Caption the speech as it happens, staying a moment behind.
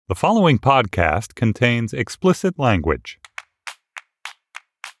The following podcast contains explicit language.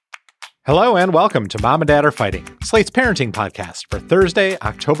 Hello and welcome to Mom and Dad Are Fighting, Slate's parenting podcast for Thursday,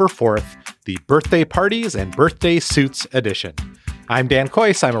 October 4th, the Birthday Parties and Birthday Suits edition. I'm Dan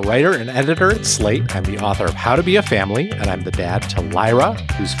Kois. I'm a writer and editor at Slate. I'm the author of How to Be a Family, and I'm the dad to Lyra,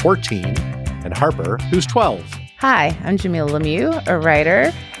 who's 14, and Harper, who's 12. Hi, I'm Jamilah Lemieux, a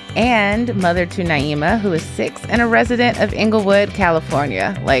writer and mother to Naima, who is 6, and a resident of Inglewood,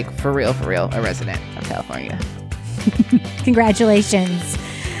 California. Like, for real, a resident of California. Congratulations.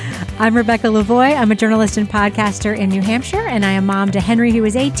 I'm Rebecca Lavoie. I'm a journalist and podcaster in New Hampshire, and I am mom to Henry, who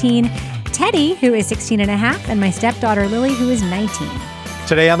is 18, Teddy, who is 16 and a half, and my stepdaughter, Lily, who is 19.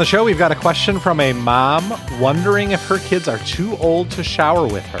 Today on the show, we've got a question from a mom wondering if her kids are too old to shower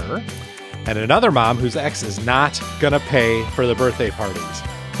with her, and another mom whose ex is not going to pay for the birthday parties.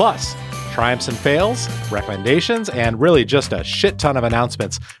 Plus, triumphs and fails, recommendations, and really just a shit ton of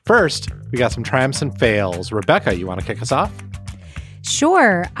announcements. First, we got some triumphs and fails. Rebecca, you want to kick us off?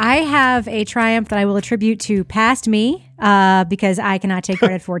 Sure. I have a triumph that I will attribute to past me because I cannot take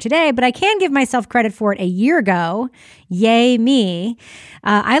credit for today, but I can give myself credit for it a year ago. Yay me.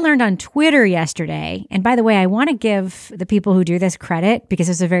 I learned on Twitter yesterday, and by the way, I want to give the people who do this credit because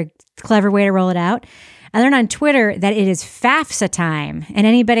it's a very clever way to roll it out. I learned on Twitter that it is FAFSA time, and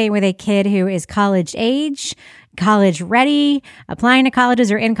anybody with a kid who is college age, college ready, applying to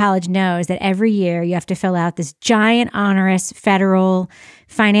colleges or in college knows that every year you have to fill out this giant onerous federal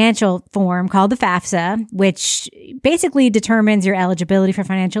financial form called the FAFSA, which basically determines your eligibility for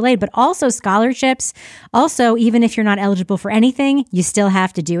financial aid, but also scholarships. Also, even if you're not eligible for anything, you still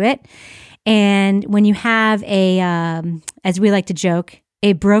have to do it. And when you have a, as we like to joke,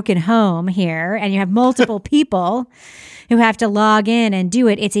 a broken home here, and you have multiple people who have to log in and do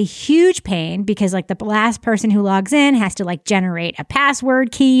it, it's a huge pain because like the last person who logs in has to like generate a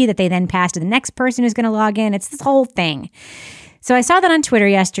password key that they then pass to the next person who's going to log in. It's this whole thing. So I saw that on Twitter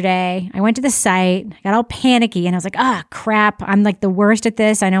yesterday. I went to the site, got all panicky, and I was like, crap, I'm like the worst at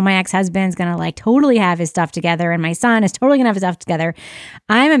this. I know my ex-husband's going to like totally have his stuff together, and my son is totally going to have his stuff together.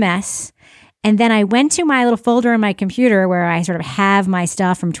 I'm a mess. And then I went to my little folder on my computer where I sort of have my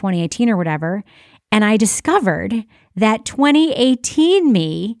stuff from 2018 or whatever, and I discovered that 2018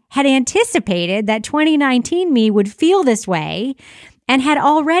 me had anticipated that 2019 me would feel this way and had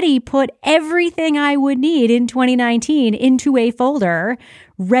already put everything I would need in 2019 into a folder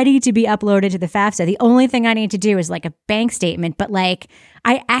ready to be uploaded to the FAFSA. The only thing I need to do is like a bank statement, but like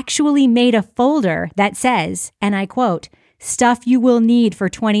I actually made a folder that says, and I quote, "Stuff you will need for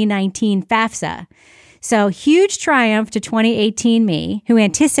 2019 FAFSA." So huge triumph to 2018 me, who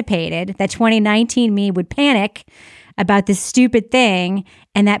anticipated that 2019 me would panic about this stupid thing,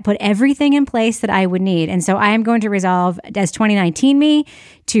 and that put everything in place that I would need. And so I am going to resolve as 2019 me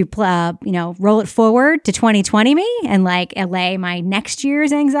to, roll it forward to 2020 me and like allay my next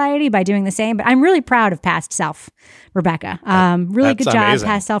year's anxiety by doing the same. But I'm really proud of past self, Rebecca. Really good job, amazing.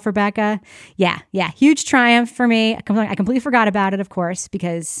 Past self, Rebecca. Yeah. Huge triumph for me. I completely forgot about it, of course,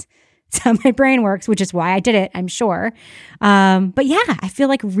 because it's how my brain works, which is why I did it, I'm sure. But yeah, I feel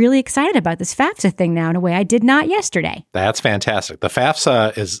like really excited about this FAFSA thing now in a way I did not yesterday. That's fantastic. The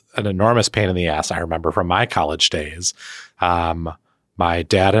FAFSA is an enormous pain in the ass. I remember from my college days. My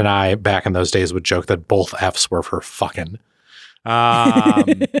dad and I back in those days would joke that both F's were for fucking.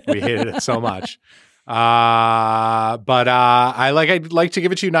 We hated it so much. But I'd like to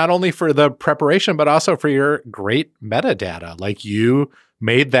give it to you not only for the preparation, but also for your great metadata. Like you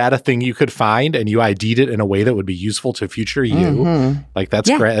made that a thing you could find and you ID'd it in a way that would be usul to future you. Mm-hmm. Like that's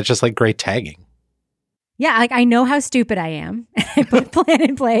great. That's just like great tagging. Yeah, like I know how stupid I am. I put a plan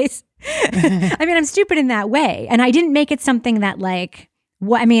in place. I mean, I'm stupid in that way. And I didn't make it something that like,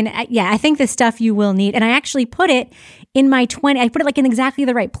 I think the stuff you will need. And I actually put it in I put it like in exactly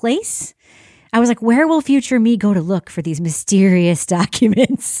the right place. I was like, where will future me go to look for these mysterious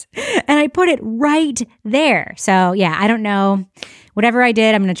documents? And I put it right there. So yeah, I don't know. Whatever I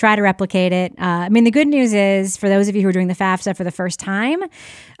did, I'm going to try to replicate it. The good news is, for those of you who are doing the FAFSA for the first time,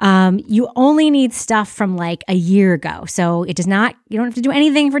 you only need stuff from like a year ago. So you don't have to do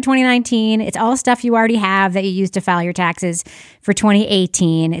anything for 2019. It's all stuff you already have that you used to file your taxes for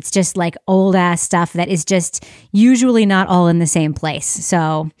 2018. It's just like old ass stuff that is just usually not all in the same place.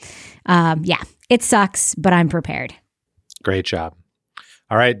 So it sucks, but I'm prepared. Great job.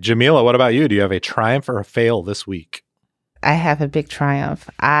 All right, Jamilah, what about you? Do you have a triumph or a fail this week? I have a big triumph.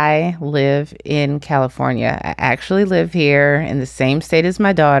 I live in California. I actually live here in the same state as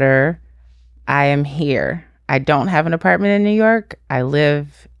my daughter. I am here. I don't have an apartment in New York. I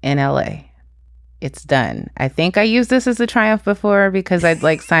live in LA. it's done. I think I used this as a triumph before because I'd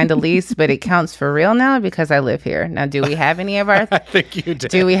like signed a lease, but it counts for real now because I live here. Now, do we have any of our I think you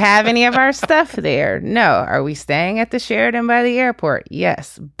did. Do we have any of our stuff there? No. Are we staying at the Sheraton by the airport?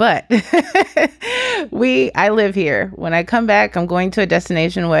 Yes. But I live here. When I come back, I'm going to a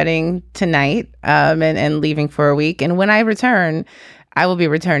destination wedding tonight and leaving for a week. And when I return, I will be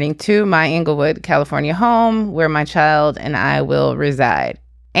returning to my Inglewood, California home where my child and I will reside.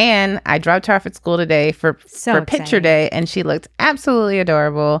 And I dropped her off at school today for picture day, and she looked absolutely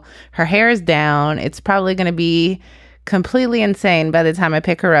adorable. Her hair is down. It's probably going to be completely insane by the time I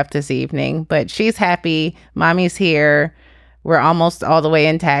pick her up this evening, but she's happy. Mommy's here. We're almost all the way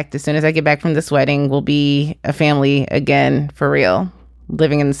intact. As soon as I get back from this wedding, we'll be a family again for real,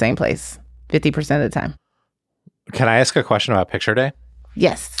 living in the same place 50% of the time. Can I ask a question about picture day?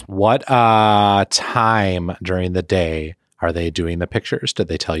 Yes. What time during the day are they doing the pictures? Did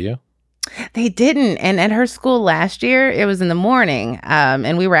they tell you? They didn't. And at her school last year, it was in the morning.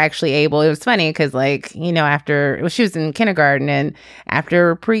 And we were actually able, it was funny because she was in kindergarten, and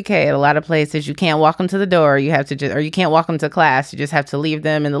after pre-K at a lot of places, you can't walk them to the door. You have to or you can't walk them to class. You just have to leave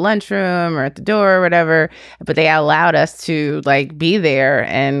them in the lunchroom or at the door or whatever. But they allowed us to be there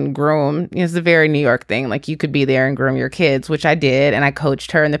and groom. It's a very New York thing. Like you could be there and groom your kids, which I did. And I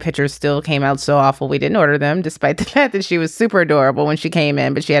coached her, and the pictures still came out so awful. We didn't order them, despite the fact that she was super adorable when she came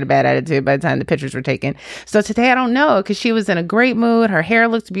in, but she had a bad attitude by the time the pictures were taken. So today I don't know, because she was in a great mood. Her hair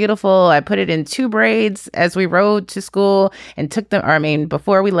looked beautiful. I put it in 2 braids as we rode to school and took them,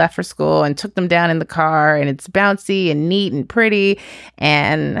 before we left for school, and took them down in the car, and it's bouncy and neat and pretty.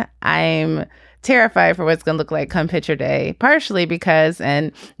 And I'm terrified for what's going to look like come picture day, partially because,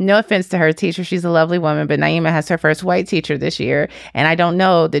 and no offense to her teacher, she's a lovely woman, but Naima has her first white teacher this year. And I don't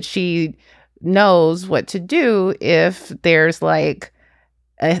know that she knows what to do if there's a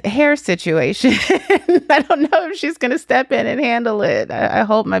hair situation. I don't know if she's going to step in and handle it. I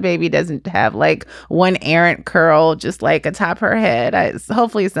hope my baby doesn't have one errant curl just atop her head.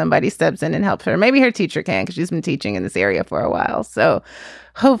 Hopefully somebody steps in and helps her. Maybe her teacher can, because she's been teaching in this area for a while. So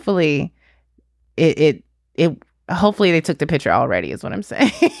hopefully hopefully they took the picture already is what I'm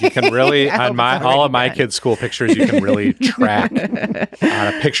saying. You can really, on all of my kids' school pictures, you can really track on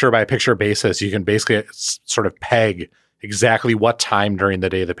a picture by picture basis. You can basically sort of peg exactly what time during the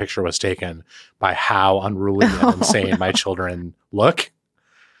day the picture was taken by how unruly and insane my children look.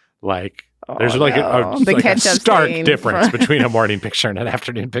 There's a stark difference between a morning picture and an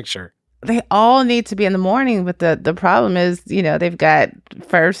afternoon picture. They all need to be in the morning, but the problem is, they've got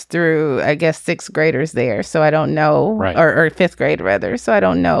first through, I guess, 6th graders there. So I don't know, right. or 5th grade rather. So I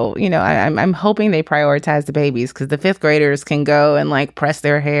don't know, I'm hoping they prioritize the babies, because the 5th graders can go and press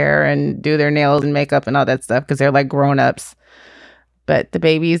their hair and do their nails and makeup and all that stuff, because they're grown-ups. But the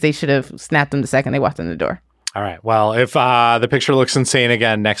babies, they should have snapped them the second they walked in the door. All right. Well, if the picture looks insane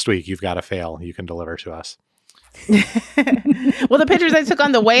again next week, you've got to fail. You can deliver to us. Well, the pictures I took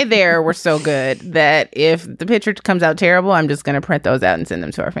on the way there were so good that if the picture comes out terrible, I'm just going to print those out and send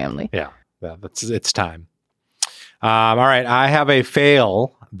them to our family. Yeah, it's time. All right, I have a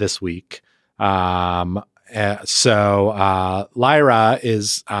fail this week. So Lyra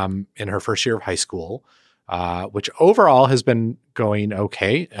is in her first year of high school, which overall has been going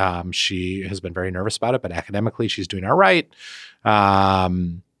okay. She has been very nervous about it, but academically she's doing all right.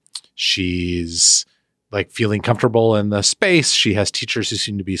 She's feeling comfortable in the space. She has teachers who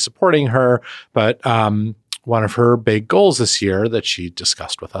seem to be supporting her. But one of her big goals this year that she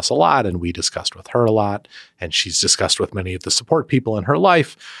discussed with us a lot, and we discussed with her a lot, and she's discussed with many of the support people in her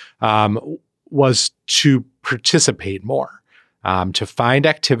life, was to participate more, to find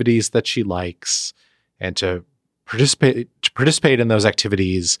activities that she likes and to participate in those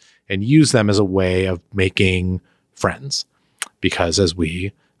activities and use them as a way of making friends. Because as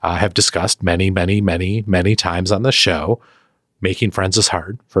we have discussed many, many, many, many times on the show, making friends is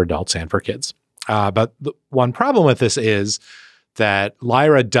hard for adults and for kids. But the one problem with this is that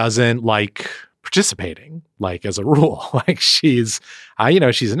Lyra doesn't like participating, as a rule. She's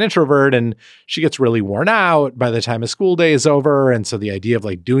an introvert, and she gets really worn out by the time a school day is over. And so the idea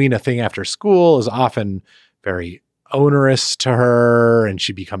of doing a thing after school is often very onerous to her, and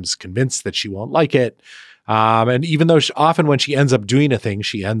she becomes convinced that she won't like it. And even though often when she ends up doing a thing,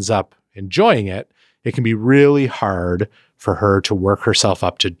 she ends up enjoying it, it can be really hard for her to work herself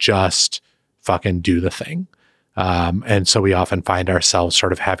up to just fucking do the thing. And so we often find ourselves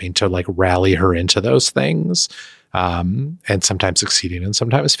sort of having to rally her into those things, and sometimes succeeding and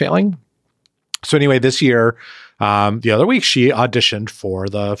sometimes failing. So anyway, this year, the other week, she auditioned for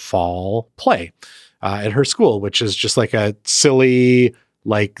the fall play at her school, which is just a silly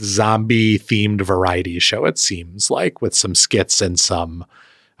like zombie themed variety show, it seems like, with some skits and some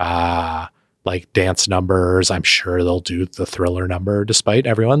like dance numbers. I'm sure they'll do the Thriller number despite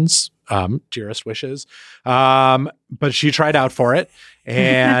everyone's dearest wishes. But she tried out for it,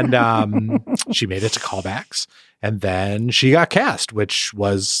 and she made it to callbacks. And then she got cast, which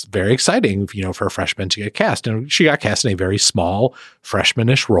was very exciting, for a freshman to get cast. And she got cast in a very small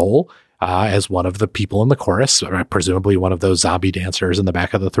freshmanish role as one of the people in the chorus, presumably one of those zombie dancers in the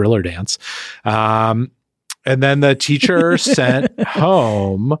back of the Thriller dance. And then the teacher sent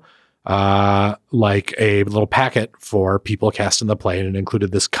home like a little packet for people cast in the play, and it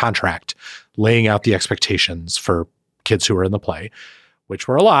included this contract laying out the expectations for kids who were in the play, which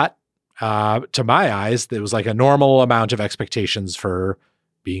were a lot. To my eyes, it was like a normal amount of expectations for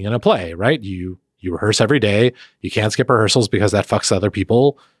being in a play, right? You rehearse every day. You can't skip rehearsals because that fucks other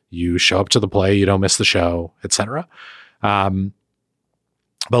people. You show up to the play, you don't miss the show, etc.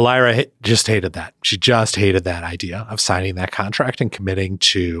 But Lyra just hated that. She just hated that idea of signing that contract and committing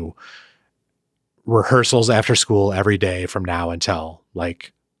to rehearsals after school every day from now until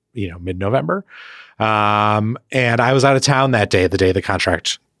mid-November. And I was out of town that day, the day the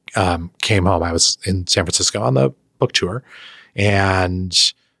contract came home. I was in San Francisco on the book tour,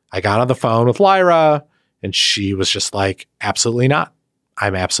 and I got on the phone with Lyra, and she was just like, absolutely not.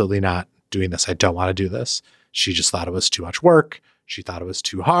 I'm absolutely not doing this. I don't want to do this. She just thought it was too much work. She thought it was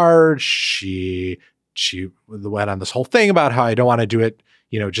too hard. She went on this whole thing about how I don't want to do it,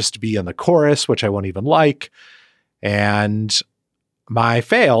 just to be in the chorus, which I won't even like. And my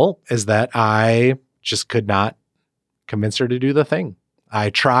fail is that I just could not convince her to do the thing. I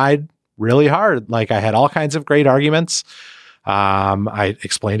tried really hard. Like, I had all kinds of great arguments. I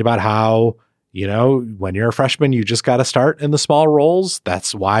explained about how, when you're a freshman, you just got to start in the small roles.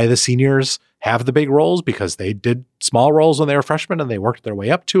 That's why the seniors have the big roles, because they did small roles when they were freshmen and they worked their way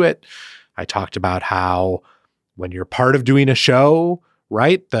up to it. I talked about how when you're part of doing a show,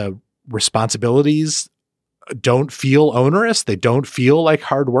 right, the responsibilities don't feel onerous. They don't feel like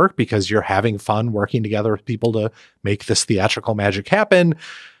hard work because you're having fun working together with people to make this theatrical magic happen.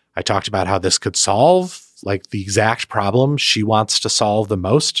 I talked about how this could solve like the exact problem she wants to solve the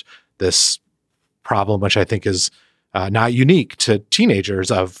most. This problem, which I think is not unique to teenagers,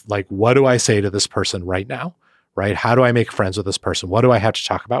 of like, what do I say to this person right now? Right? How do I make friends with this person? What do I have to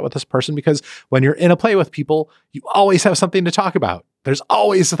talk about with this person? Because when you're in a play with people, you always have something to talk about. You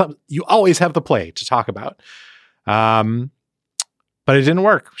always have the play to talk about. But it didn't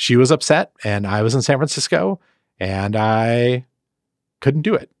work. She was upset, and I was in San Francisco, and I couldn't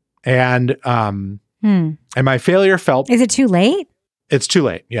do it. And my failure felt. Is it too late? It's too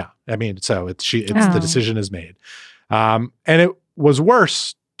late. Yeah. I mean, so the decision is made. And it was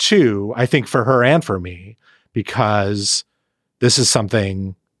worse too, I think, for her and for me, because this is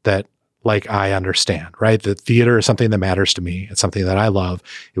something that, like, I understand, right? The theater is something that matters to me. It's something that I love.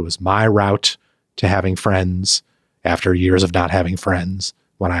 It was my route to having friends after years of not having friends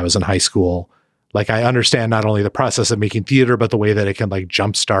when I was in high school. Like, I understand not only the process of making theater, but the way that it can like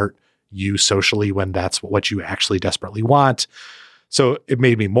jumpstart you socially when that's what you actually desperately want. So it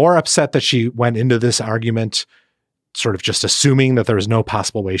made me more upset that she went into this argument sort of just assuming that there was no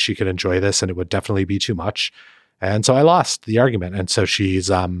possible way she could enjoy this, and it would definitely be too much. And so I lost the argument. And so she's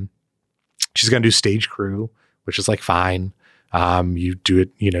going to do stage crew, which is like fine. You do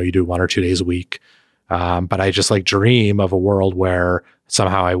it, you do 1 or 2 days a week. But I just like dream of a world where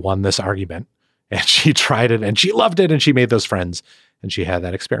somehow I won this argument, and she tried it and she loved it and she made those friends and she had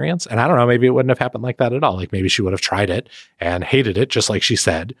that experience. And I don't know, maybe it wouldn't have happened like that at all. Like, maybe she would have tried it and hated it, just like she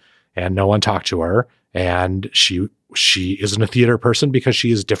said, and no one talked to her. And she isn't a theater person because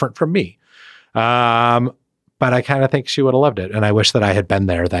she is different from me. But I kind of think she would have loved it. And I wish that I had been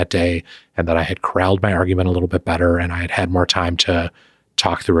there that day, and that I had corralled my argument a little bit better, and I had more time to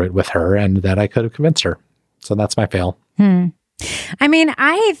talk through it with her, and that I could have convinced her. So that's my fail. I mean,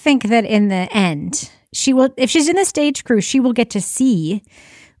 I think that in the end, she will, if she's in the stage crew, she will get to see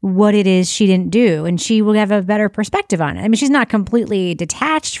what it is she didn't do, and she will have a better perspective on it. I mean, she's not completely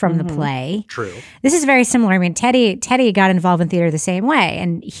detached from the play. True. This is very similar. I mean, Teddy got involved in theater the same way,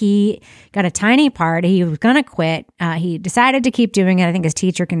 and he got a tiny part. He was going to quit. He decided to keep doing it. I think his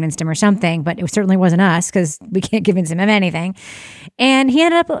teacher convinced him or something, but it certainly wasn't us, because we can't convince him of anything. And he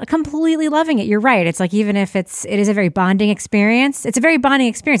ended up completely loving it. You're right. It's like, even if it is a very bonding experience, it's a very bonding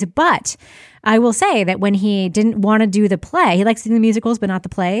experience, but I will say that when he didn't want to do the play, he likes to do the musicals, but not the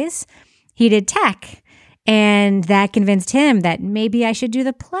plays. He did tech. And that convinced him that maybe I should do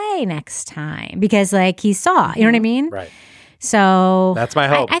the play next time, because like he saw, you know what I mean? Right. So That's my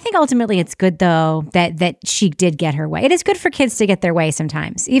hope. I think ultimately it's good, though, that she did get her way. It is good for kids to get their way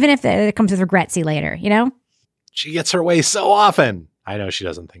sometimes, even if it comes with regretsy later, you know? She gets her way so often. I know she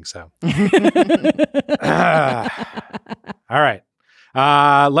doesn't think so. All right.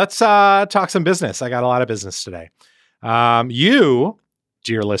 Let's talk some business. I got a lot of business today. You,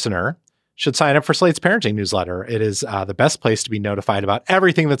 dear listener, should sign up for Slate's parenting newsletter. It is the best place to be notified about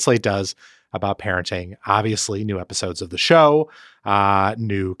everything that Slate does about parenting. Obviously, new episodes of the show,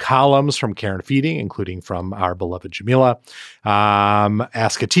 new columns from Karen Feeding, including from our beloved Jamila,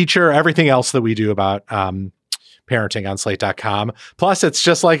 Ask a Teacher, everything else that we do about parenting on slate.com. Plus, it's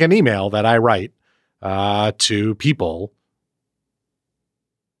just like an email that I write to people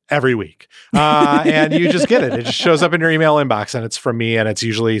every week. And you just get it. It just shows up in your email inbox, and it's from me, and it's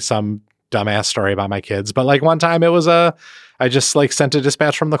usually some dumbass story about my kids. But like one time it was I just like sent a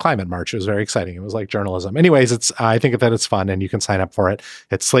dispatch from the climate march. It was very exciting. It was like journalism. Anyways, I think that it's fun, and you can sign up for it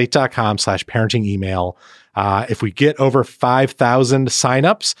at slate.com/parenting email. If we get over 5,000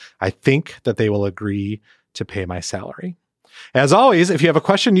 signups, I think that they will agree to pay my salary. As always, if you have a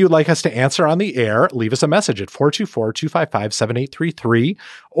question you'd like us to answer on the air, leave us a message at 424-255-7833,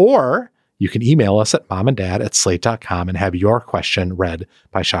 or you can email us at momanddad@slate.com and have your question read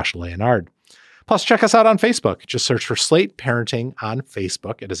by Shasha Leonard. Plus, check us out on Facebook. Just search for Slate Parenting on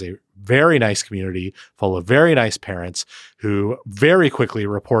Facebook. It is a very nice community full of very nice parents who very quickly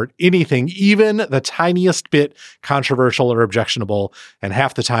report anything, even the tiniest bit controversial or objectionable. And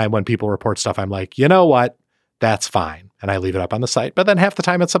half the time when people report stuff, I'm like, you know what? That's fine. And I leave it up on the site. But then half the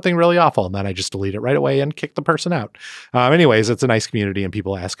time it's something really awful. And then I just delete it right away and kick the person out. Anyways, it's a nice community and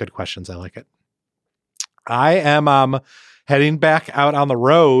people ask good questions. I like it. I am heading back out on the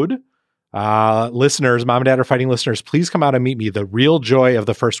road. Listeners, Mom and Dad Are Fighting listeners, please come out and meet me. The real joy of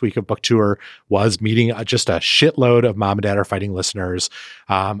the first week of book tour was meeting just a shitload of Mom and Dad Are Fighting listeners,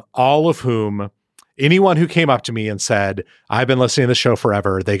 all of whom, anyone who came up to me and said, I've been listening to the show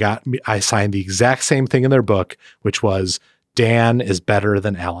forever, I signed the exact same thing in their book, which was Dan is better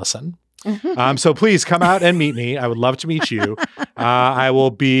than Allison. So please come out and meet me. I would love to meet you. I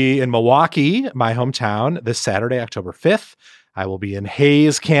will be in Milwaukee, my hometown, this Saturday, October 5th. I will be in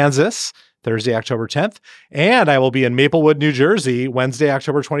Hayes, Kansas, Thursday, October 10th. And I will be in Maplewood, New Jersey, Wednesday,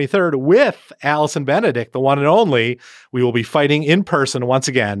 October 23rd with Allison Benedict, the one and only. We will be fighting in person once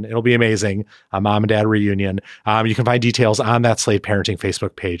again. It'll be amazing. A Mom and Dad reunion. You can find details on that Slate Parenting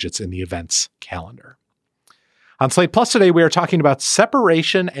Facebook page. It's in the events calendar. On Slate Plus today, we are talking about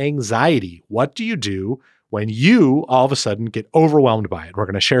separation anxiety. What do you do when you all of a sudden get overwhelmed by it? We're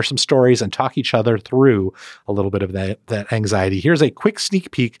going to share some stories and talk each other through a little bit of that anxiety. Here's a quick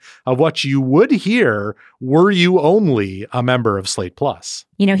sneak peek of what you would hear were you only a member of Slate Plus.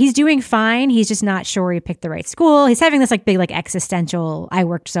 You know, he's doing fine. He's just not sure he picked the right school. He's having this like big, like existential, I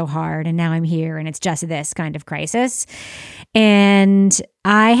worked so hard and now I'm here and it's just this kind of crisis. And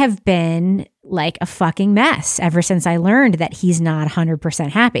I have been like a fucking mess ever since I learned that he's not 100%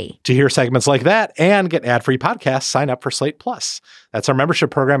 happy. To hear segments like that and get ad-free podcasts, sign up for Slate Plus. That's our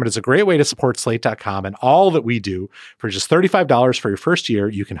membership program. It is a great way to support Slate.com and all that we do. For just $35 for your first year,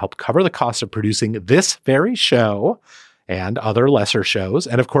 you can help cover the cost of producing this very show and other lesser shows.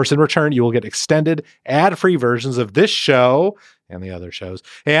 And of course, in return, you will get extended ad-free versions of this show and the other shows,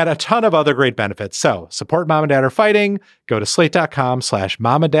 and a ton of other great benefits. So support Mom and Dad Are Fighting. Go to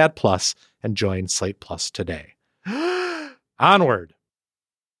slate.com/momanddadplus and join Slate Plus today. Onward.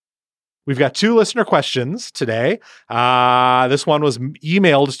 We've got 2 listener questions today. This one was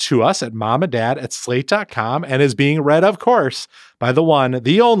emailed to us at momanddad@slate.com and is being read, of course, by the one,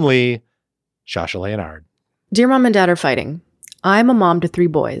 the only, Shasha Leonard. Dear Mom and Dad Are Fighting, I'm a mom to 3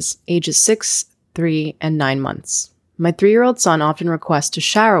 boys, ages 6, 3, and 9 months. My 3-year-old son often requests to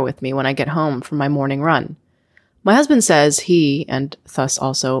shower with me when I get home from my morning run. My husband says he, and thus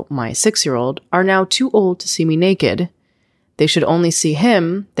also my 6-year-old, are now too old to see me naked. They should only see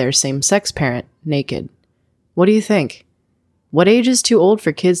him, their same-sex parent, naked. What do you think? What age is too old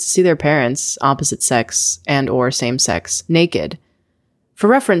for kids to see their parents, opposite sex and or same sex, naked? For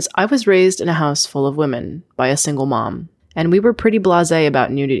reference, I was raised in a house full of women by a single mom, and we were pretty blasé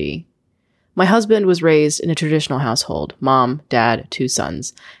about nudity. My husband was raised in a traditional household, mom, dad, 2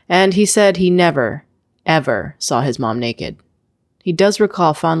 sons, and he said he never, ever saw his mom naked. He does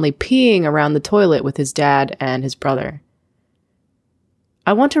recall fondly peeing around the toilet with his dad and his brother.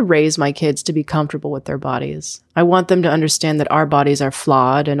 I want to raise my kids to be comfortable with their bodies. I want them to understand that our bodies are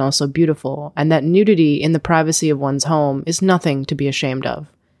flawed and also beautiful, and that nudity in the privacy of one's home is nothing to be ashamed of.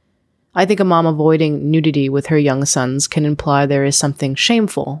 I think a mom avoiding nudity with her young sons can imply there is something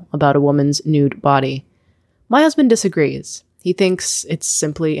shameful about a woman's nude body. My husband disagrees. He thinks it's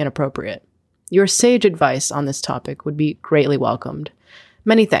simply inappropriate. Your sage advice on this topic would be greatly welcomed.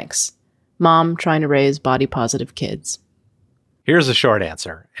 Many thanks. Mom trying to raise body-positive kids. Here's a short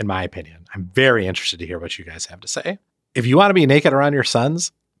answer, in my opinion. I'm very interested to hear what you guys have to say. If you want to be naked around your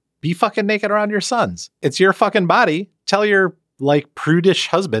sons, be fucking naked around your sons. It's your fucking body. Tell your, like, prudish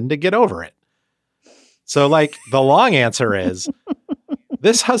husband to get over it. So, like, the long answer is,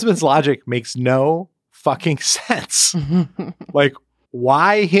 this husband's logic makes no fucking sense. Like,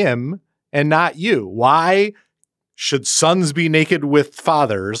 why him and not you? Why should sons be naked with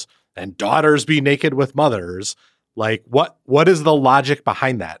fathers and daughters be naked with mothers? Like, what is the logic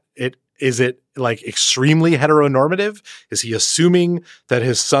behind that? Is it like extremely heteronormative? Is he assuming that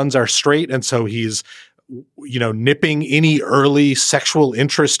his sons are straight and so he's, nipping any early sexual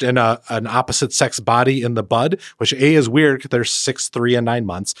interest in an opposite sex body in the bud, which A, is weird because they're 6, 3, and 9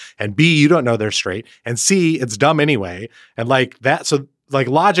 months, and B, you don't know they're straight, and C, it's dumb anyway. And like that, so like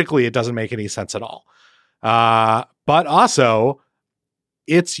logically, it doesn't make any sense at all. But also,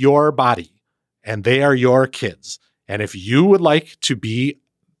 it's your body and they are your kids. And if you would like to be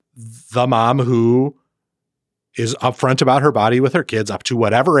the mom who is upfront about her body with her kids up to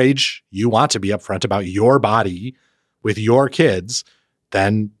whatever age you want to be upfront about your body with your kids,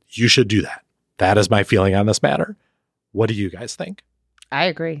 then you should do that. That is my feeling on this matter. What do you guys think? I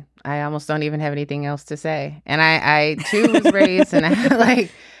agree. I almost don't even have anything else to say. And I too was raised in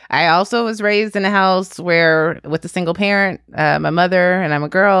I also was raised in a house where with a single parent, my mother, and I'm a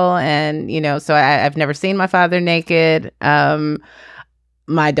girl. And, so I've never seen my father naked.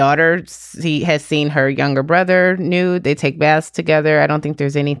 My daughter has seen her younger brother nude. They take baths together. I don't think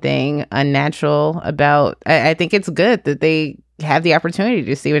there's anything unnatural about. I think it's good that they have the opportunity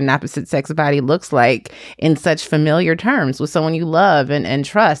to see what an opposite sex body looks like in such familiar terms with someone you love and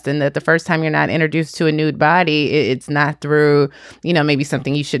trust, and that the first time you're not introduced to a nude body, it's not through, maybe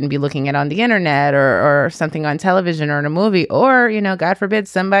something you shouldn't be looking at on the internet or something on television or in a movie, or, God forbid,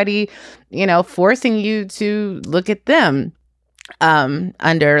 somebody, forcing you to look at them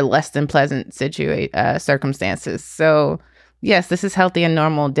under less than pleasant circumstances. So yes, this is healthy and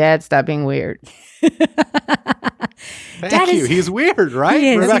normal. Dad, stop being weird. Thank you. He's weird, right? He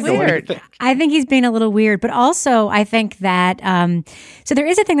is. Rebecca, He's weird. I think he's being a little weird, but also I think that, so there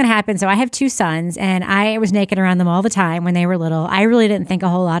is a thing that happened. So I have 2 sons and I was naked around them all the time when they were little. I really didn't think a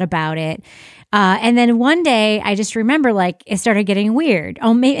whole lot about it. And then one day I just remember like it started getting weird.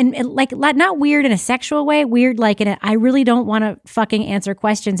 Not weird in a sexual way, weird like I really don't want to fucking answer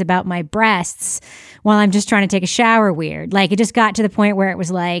questions about my breasts while I'm just trying to take a shower weird. Like it just got to the point where it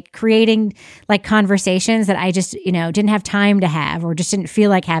was like creating like conversations that I just, didn't have time to have or just didn't feel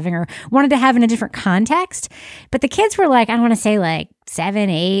like having or wanted to have in a different context. But the kids were like, I don't want to say like 7,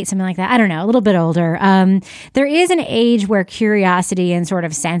 8, something like that. I don't know, a little bit older. There is an age where curiosity and sort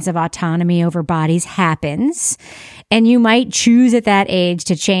of sense of autonomy over bodies happens. And you might choose at that age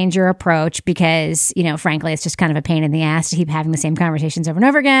to change your approach because, frankly, it's just kind of a pain in the ass to keep having the same conversations over and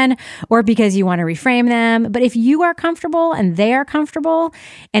over again, or because you want to reframe them. But if you are comfortable and they are comfortable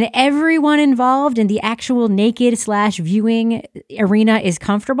and everyone involved in the actual naked/viewing arena is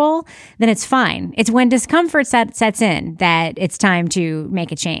comfortable, then it's fine. It's when discomfort sets in that it's time to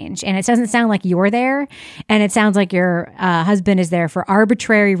make a change. And it doesn't sound like you're there. And it sounds like your husband is there for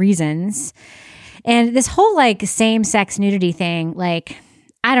arbitrary reasons. And this whole like same-sex nudity thing, like,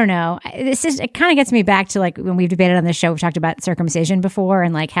 I don't know. It kind of gets me back to like when we've debated on this show, we've talked about circumcision before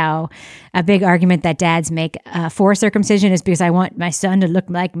and like how a big argument that dads make for circumcision is because I want my son to look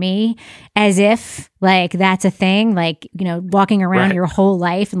like me, as if like that's a thing, like, walking around your whole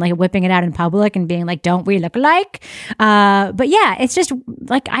life and like whipping it out in public and being like, don't we look alike? But yeah, it's just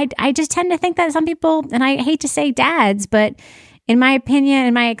like, I just tend to think that some people, and I hate to say dads, but in my opinion,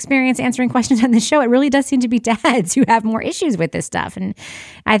 in my experience answering questions on the show, it really does seem to be dads who have more issues with this stuff. And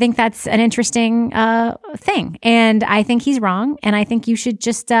I think that's an interesting thing. And I think he's wrong. And I think you should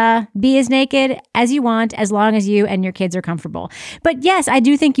just be as naked as you want, as long as you and your kids are comfortable. But yes, I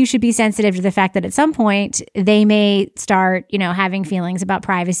do think you should be sensitive to the fact that at some point they may start, having feelings about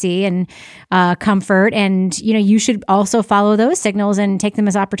privacy and comfort. And, you should also follow those signals and take them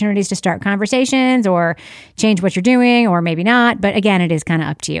as opportunities to start conversations or change what you're doing, or maybe not. But again, it is kind of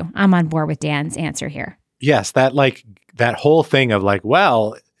up to you. I'm on board with Dan's answer here. Yes, that whole thing of like,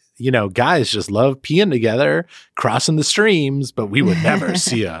 well, guys just love peeing together, crossing the streams, but we would never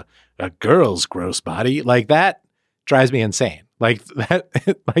see a girl's gross body. Like that drives me insane. Like that,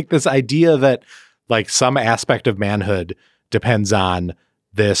 like this idea that like some aspect of manhood depends on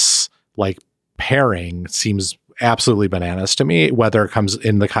this like pairing seems absolutely bananas to me, whether it comes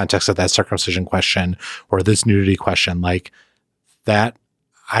in the context of that circumcision question or this nudity question. Like, that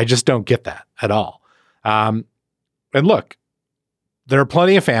I just don't get that at all. And look, there are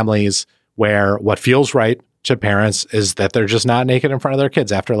plenty of families where what feels right to parents is that they're just not naked in front of their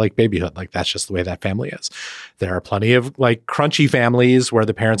kids after like babyhood. Like that's just the way that family is. There are plenty of like crunchy families where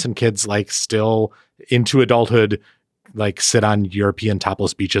the parents and kids like still into adulthood, like sit on European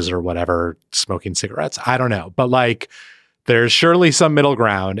topless beaches or whatever, smoking cigarettes. I don't know. But like there's surely some middle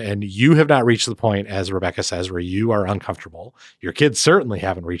ground, and you have not reached the point, as Rebecca says, where you are uncomfortable. Your kids certainly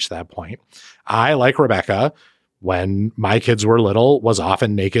haven't reached that point. I, like Rebecca, when my kids were little, was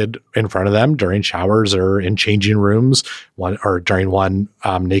often naked in front of them during showers or in changing rooms, during one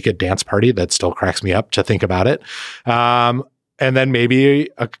naked dance party that still cracks me up to think about it. And then maybe,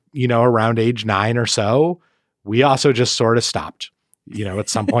 around age 9 or so, we also just sort of stopped. At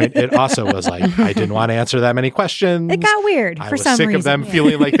some point, it also was like, I didn't want to answer that many questions. It got weird for some reason. I was sick of them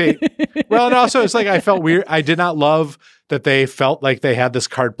feeling like well, and also it's like, I felt weird. I did not love that they felt like they had this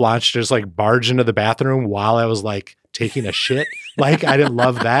carte blanche to just like barge into the bathroom while I was like taking a shit. Like, I didn't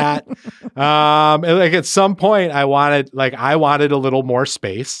love that. And like at some point I wanted a little more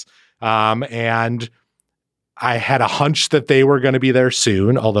space. And I had a hunch that they were going to be there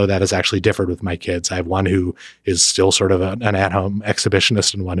soon, although that has actually differed with my kids. I have one who is still sort of an at-home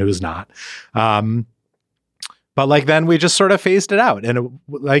exhibitionist and one who is not. But like then we just sort of phased it out, and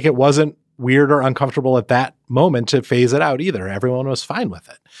it wasn't weird or uncomfortable at that moment to phase it out either. Everyone was fine with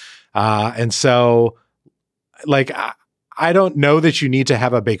it. And so like, I don't know that you need to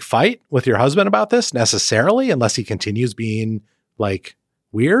have a big fight with your husband about this necessarily, unless he continues being like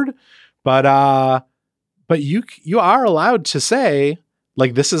weird. But you are allowed to say,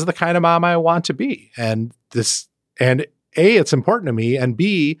 like, this is the kind of mom I want to be. And A, it's important to me. And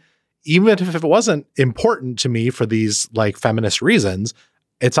B, even if it wasn't important to me for these like feminist reasons,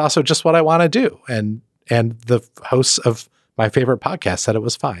 it's also just what I want to do. And the hosts of my favorite podcast said it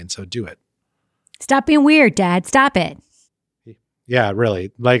was fine. So do it. Stop being weird, Dad. Stop it. Yeah,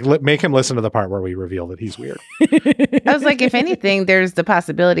 really. Like, make him listen to the part where we reveal that he's weird. I was like, if anything, there's the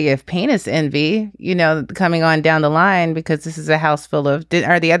possibility of penis envy, coming on down the line, because this is a house full of,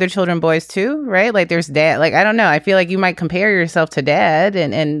 are the other children boys too, right? Like there's dad, like, I don't know. I feel like you might compare yourself to dad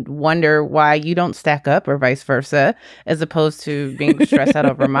and wonder why you don't stack up or vice versa, as opposed to being stressed out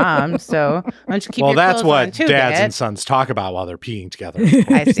over mom. So why don't you keep your that's clothes what on too, dads Dad? And sons talk about while they're peeing together.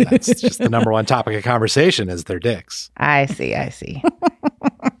 I see. That's just the number one topic of conversation is their dicks. I see.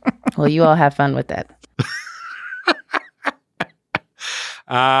 Well, you all have fun with that.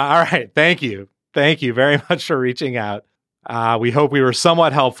 All right. Thank you. Thank you very much for reaching out. We hope we were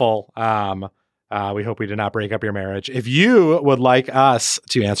somewhat helpful. We hope we did not break up your marriage. If you would like us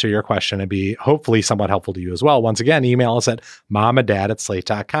to answer your question and be hopefully somewhat helpful to you as well, once again, email us at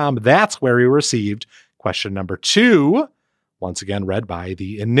momanddad@slate.com. That's where we received question number 2, once again read by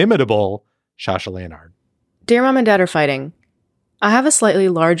the inimitable Shasha Leonard. Dear Mom and Dad are fighting. I have a slightly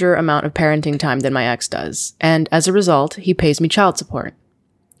larger amount of parenting time than my ex does, and as a result, he pays me child support.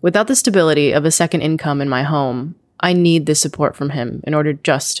 Without the stability of a second income in my home, I need this support from him in order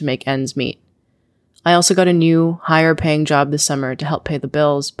just to make ends meet. I also got a new, higher-paying job this summer to help pay the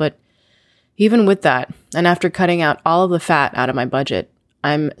bills, but even with that, and after cutting out all of the fat out of my budget,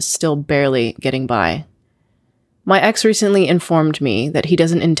 I'm still barely getting by. My ex recently informed me that he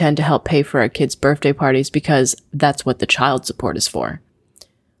doesn't intend to help pay for our kids' birthday parties because that's what the child support is for.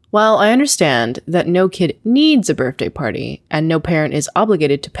 While I understand that no kid needs a birthday party and no parent is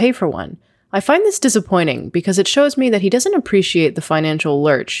obligated to pay for one, I find this disappointing because it shows me that he doesn't appreciate the financial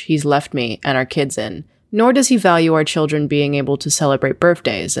lurch he's left me and our kids in, nor does he value our children being able to celebrate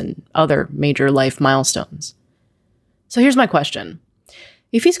birthdays and other major life milestones. So here's my question.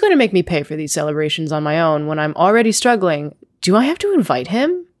 If he's going to make me pay for these celebrations on my own when I'm already struggling, do I have to invite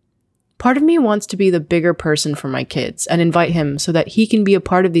him? Part of me wants to be the bigger person for my kids and invite him so that he can be a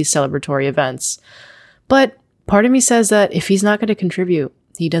part of these celebratory events. But part of me says that if he's not going to contribute,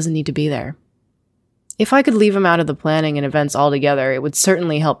 he doesn't need to be there. If I could leave him out of the planning and events altogether, it would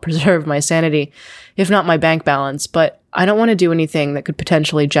certainly help preserve my sanity, if not my bank balance, but I don't want to do anything that could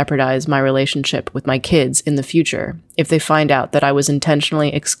potentially jeopardize my relationship with my kids in the future if they find out that I was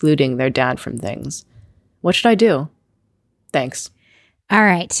intentionally excluding their dad from things. What should I do? Thanks. All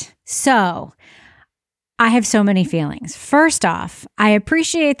right. So I have so many feelings. First off, I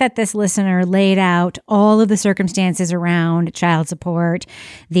appreciate that this listener laid out all of the circumstances around child support,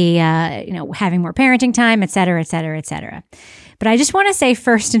 the, having more parenting time, et cetera, et cetera, et cetera. But I just want to say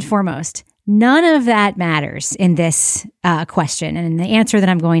first and foremost, None of that matters in this question and in the answer that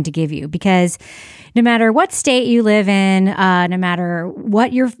I'm going to give you, because no matter what state you live in, no matter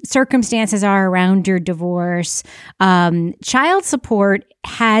what your circumstances are around your divorce, child support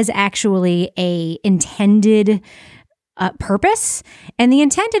has actually a intended purpose. And the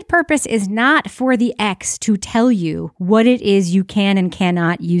intended purpose is not for the ex to tell you what it is you can and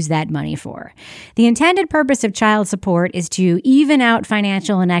cannot use that money for. The intended purpose of child support is to even out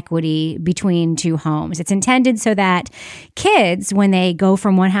financial inequity between two homes. It's intended so that kids, when they go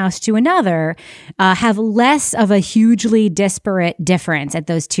from one house to another, have less of a hugely disparate difference at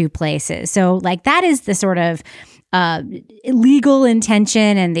those two places. So like that is the sort of legal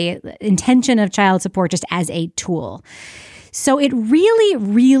intention and the intention of child support just as a tool. So it really,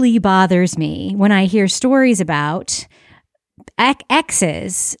 really bothers me when I hear stories about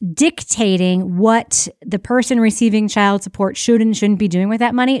exes dictating what the person receiving child support should and shouldn't be doing with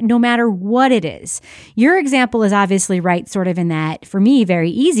that money, no matter what it is. Your example is obviously right, sort of in that, for me, very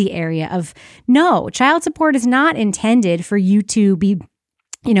easy area of no, child support is not intended for you to be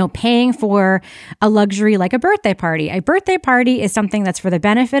paying for a luxury like a birthday party. A birthday party is something that's for the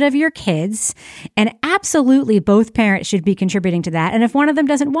benefit of your kids, and absolutely both parents should be contributing to that. And if one of them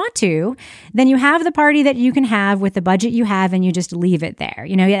doesn't want to, then you have the party that you can have with the budget you have, and you just leave it there.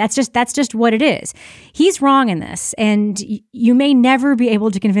 That's just what it is. He's wrong in this, and you may never be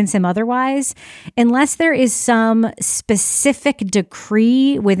able to convince him otherwise unless there is some specific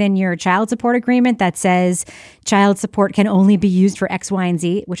decree within your child support agreement that says child support can only be used for X, Y, and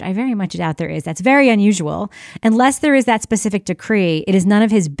Z, which I very much doubt there is. That's very unusual. Unless there is that specific decree, it is none of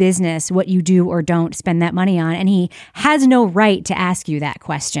his business what you do or don't spend that money on, and he has no right to ask you that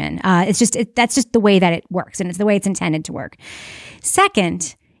question. That's just the way that it works, and it's the way it's intended to work.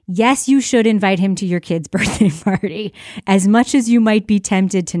 Second, yes, you should invite him to your kid's birthday party, as much as you might be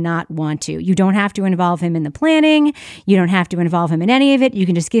tempted to not want to. You don't have to involve him in the planning. You don't have to involve him in any of it. You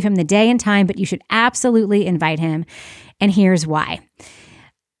can just give him the day and time, but you should absolutely invite him. And here's why.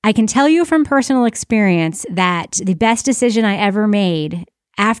 I can tell you from personal experience that the best decision I ever made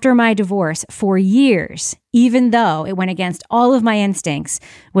after my divorce for years, even though it went against all of my instincts,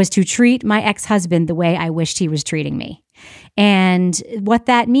 was to treat my ex-husband the way I wished he was treating me. And what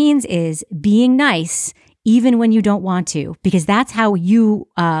that means is being nice even when you don't want to, because that's how you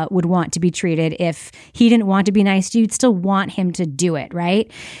would want to be treated. If he didn't want to be nice to you, you'd still want him to do it,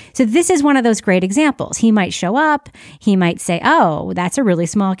 right? So this is one of those great examples. He might show up, he might say, "Oh, that's a really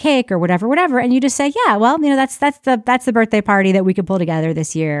small cake," or whatever, and you just say, "Yeah, well, that's the birthday party that we could pull together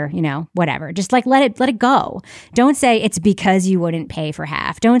this year, whatever." Just like let it go. Don't say it's because you wouldn't pay for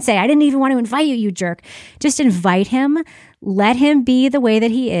half. Don't say I didn't even want to invite you, you jerk. Just invite him. Let him be the way that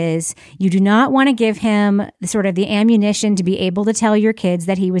he is. You do not want to give him the ammunition to be able to tell your kids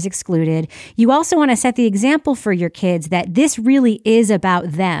that he was excluded. You also want to set the example for your kids that this really is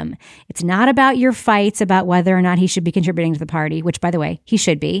about them. It's not about your fights about whether or not he should be contributing to the party, which, by the way, he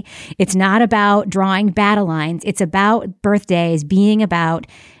should be. It's not about drawing battle lines. It's about birthdays being about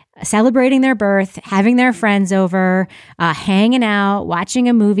celebrating their birth, having their friends over, hanging out, watching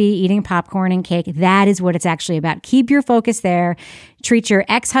a movie, eating popcorn and cake. That is what it's actually about. Keep your focus there. Treat your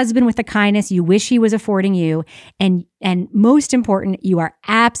ex-husband with the kindness you wish he was affording you. And most important, you are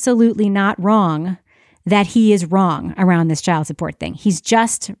absolutely not wrong that he is wrong around this child support thing. He's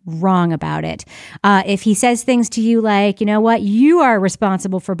just wrong about it. If he says things to you like, "You know what, you are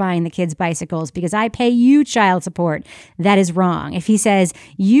responsible for buying the kids bicycles because I pay you child support," that is wrong. If he says,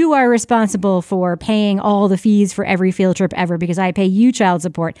 "You are responsible for paying all the fees for every field trip ever because I pay you child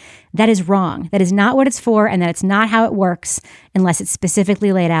support," that is wrong. That is not what it's for, and that it's not how it works unless it's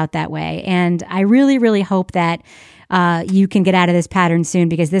specifically laid out that way. And I really, really hope that you can get out of this pattern soon,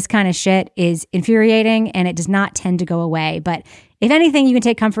 because this kind of shit is infuriating and it does not tend to go away. But if anything, you can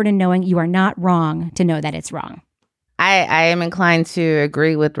take comfort in knowing you are not wrong to know that it's wrong. I am inclined to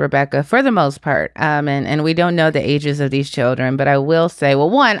agree with Rebecca for the most part. And we don't know the ages of these children, but I will say,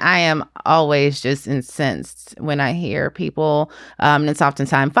 well, one, I am always just incensed when I hear people, and it's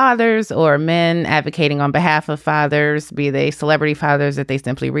oftentimes fathers or men advocating on behalf of fathers, be they celebrity fathers that they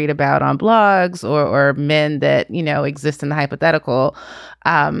simply read about on blogs, or men that, exist in the hypothetical,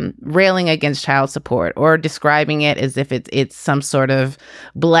 railing against child support or describing it as if it's some sort of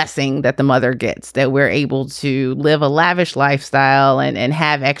blessing that the mother gets, that we're able to live a lavish lifestyle and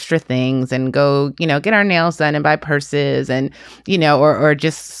have extra things and go, get our nails done and buy purses and, or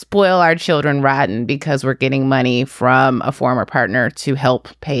just spoil our children rotten because we're getting money from a former partner to help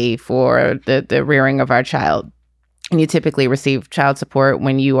pay for the rearing of our child. And you typically receive child support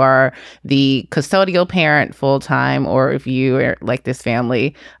when you are the custodial parent full time, or if you are like this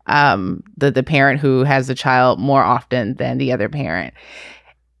family, the parent who has the child more often than the other parent.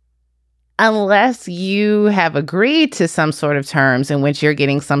 Unless you have agreed to some sort of terms in which you're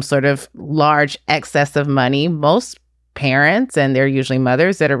getting some sort of large excess of money, most parents, and they're usually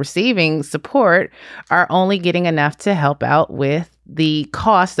mothers that are receiving support, are only getting enough to help out with the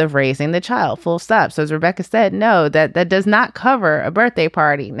cost of raising the child, full stop. So as Rebecca said, no, that does not cover a birthday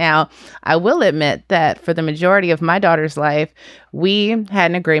party. Now, I will admit that for the majority of my daughter's life, we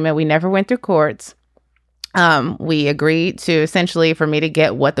had an agreement. We never went through courts. We agreed to essentially for me to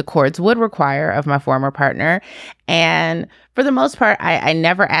get what the courts would require of my former partner. And for the most part, I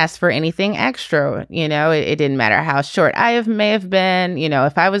never asked for anything extra. It didn't matter how short I may have been.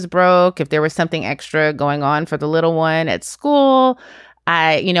 If I was broke, if there was something extra going on for the little one at school,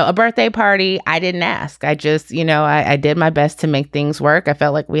 a birthday party, I didn't ask. I just, I did my best to make things work. I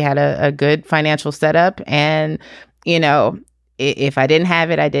felt like we had a good financial setup. And, if I didn't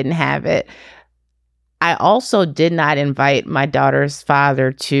have it, I didn't have it. I also did not invite my daughter's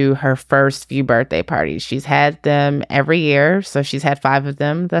father to her first few birthday parties. She's had them every year, so she's had 5 of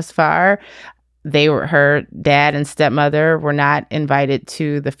them thus far. Her dad and stepmother were not invited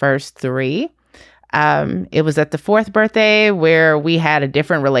to the first 3. It was at the 4th birthday where we had a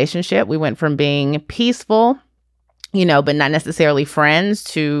different relationship. We went from being peaceful, but not necessarily friends,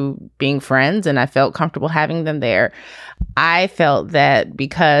 to being friends, and I felt comfortable having them there. I felt that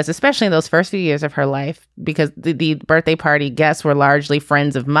because, especially in those first few years of her life, because the birthday party guests were largely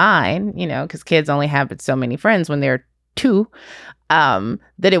friends of mine, because kids only have so many friends when they're 2, that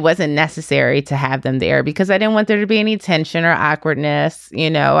it wasn't necessary to have them there because I didn't want there to be any tension or awkwardness.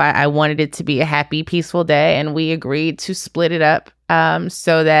 I wanted it to be a happy, peaceful day, and we agreed to split it up.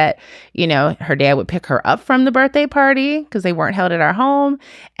 So that, her dad would pick her up from the birthday party because they weren't held at our home,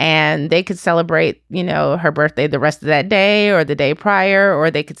 and they could celebrate, her birthday the rest of that day or the day prior, or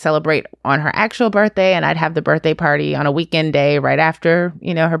they could celebrate on her actual birthday, and I'd have the birthday party on a weekend day right after,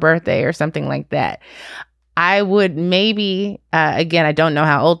 her birthday or something like that. I would maybe, again, I don't know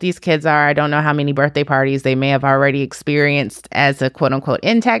how old these kids are. I don't know how many birthday parties they may have already experienced as a quote unquote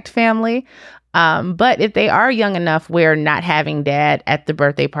intact family. But if they are young enough where not having dad at the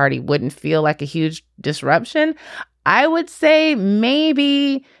birthday party wouldn't feel like a huge disruption, I would say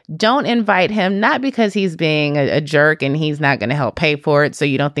maybe don't invite him, not because he's being a jerk and he's not going to help pay for it, so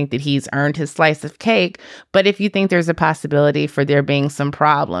you don't think that he's earned his slice of cake, but if you think there's a possibility for there being some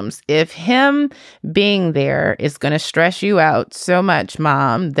problems. If him being there is going to stress you out so much,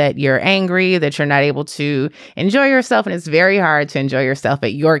 Mom, that you're angry, that you're not able to enjoy yourself, and it's very hard to enjoy yourself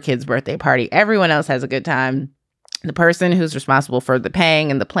at your kid's birthday party. Everyone else has a good time. The person who's responsible for the paying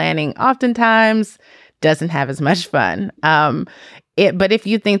and the planning oftentimes doesn't have as much fun. But if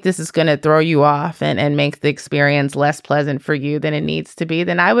you think this is going to throw you off and make the experience less pleasant for you than it needs to be,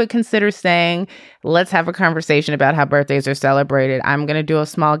 then I would consider saying, let's have a conversation about how birthdays are celebrated. I'm going to do a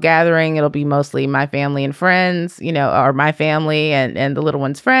small gathering. It'll be mostly my family and friends, or my family and the little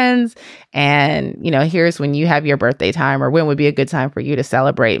one's friends. And, here's when you have your birthday time, or when would be a good time for you to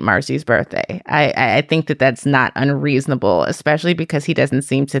celebrate Marcy's birthday. I think that that's not unreasonable, especially because he doesn't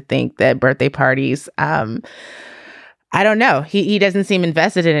seem to think that birthday parties, I don't know. He doesn't seem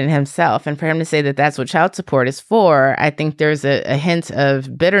invested in it himself. And for him to say that that's what child support is for, I think there's a hint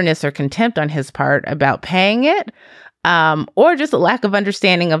of bitterness or contempt on his part about paying it, or just a lack of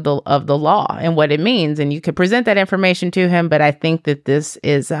understanding of the law and what it means. And you could present that information to him. But I think that this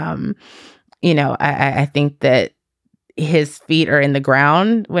is, I think that his feet are in the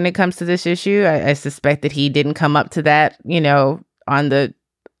ground when it comes to this issue. I suspect that he didn't come up to that, on the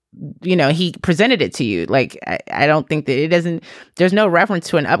he presented it to you. Like, I don't think that there's no reference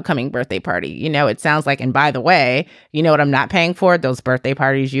to an upcoming birthday party. It sounds like, and by the way, what I'm not paying for? Those birthday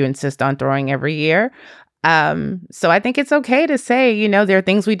parties you insist on throwing every year. So I think it's okay to say, there are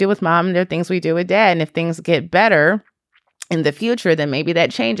things we do with Mom and there are things we do with Dad. And if things get better in the future, then maybe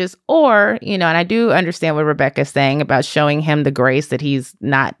that changes. Or, and I do understand what Rebecca's saying about showing him the grace that he's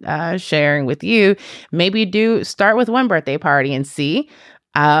not sharing with you. Maybe do start with one birthday party and see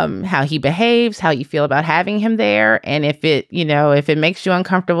how he behaves, how you feel about having him there. And if it makes you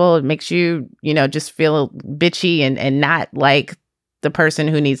uncomfortable, it makes you, just feel bitchy and not like the person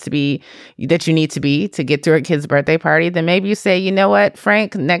that you need to be to get through a kid's birthday party, then maybe you say, you know what,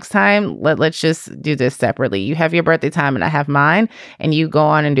 Frank, next time, let's just do this separately. You have your birthday time and I have mine, and you go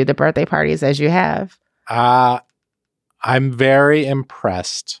on and do the birthday parties as you have. I'm very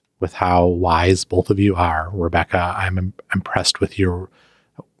impressed with how wise both of you are. Rebecca, I'm impressed with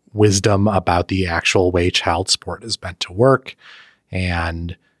wisdom about the actual way child support is meant to work,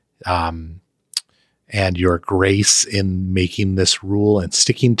 and your grace in making this rule and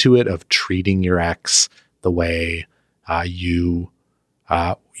sticking to it of treating your ex the way you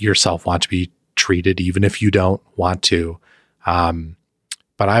yourself want to be treated, even if you don't want to.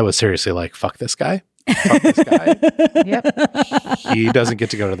 But I was seriously like, fuck this guy. Fuck this guy. Yep. He doesn't get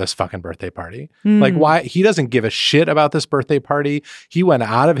to go to this fucking birthday party. Like, why? He doesn't give a shit about this birthday party. He went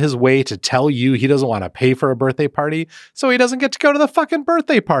out of his way to tell you he doesn't want to pay for a birthday party, so he doesn't get to go to the fucking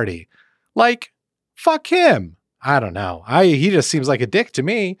birthday party. Like, fuck him. I don't know. He just seems like a dick to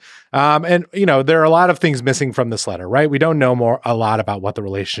me. And you know, there are a lot of things missing from this letter, right? We don't know a lot about what the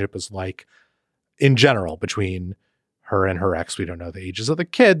relationship was like in general between her and her ex. We don't know the ages of the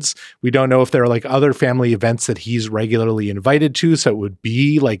kids. We don't know if there are like other family events that he's regularly invited to. So it would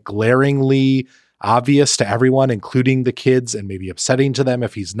be like glaringly obvious to everyone, including the kids, and maybe upsetting to them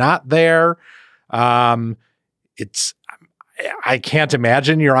if he's not there. I can't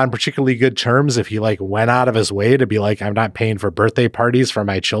imagine you're on particularly good terms if he like went out of his way to be like, I'm not paying for birthday parties for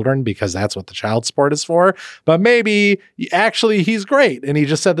my children because that's what the child support is for. But maybe actually he's great and he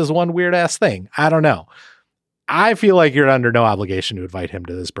just said this one weird ass thing. I don't know. I feel like you're under no obligation to invite him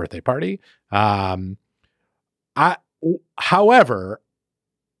to this birthday party. However,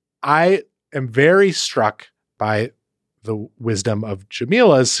 I am very struck by the wisdom of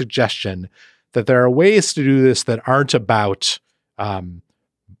Jamila's suggestion that there are ways to do this that aren't about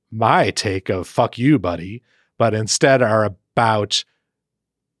my take of fuck you, buddy, but instead are about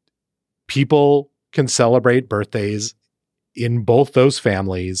people can celebrate birthdays in both those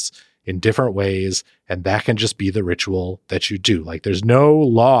families in different ways, and that can just be the ritual that you do. Like, there's no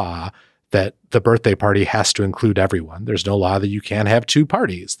law that the birthday party has to include everyone. There's no law that you can't have two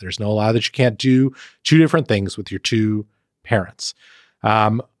parties. There's no law that you can't do two different things with your two parents.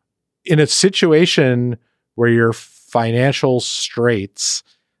 In a situation where your financial straits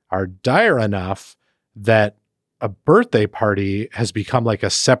are dire enough that a birthday party has become like a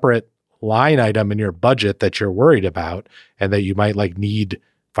separate line item in your budget that you're worried about and that you might like need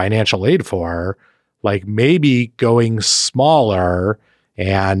financial aid for, like maybe going smaller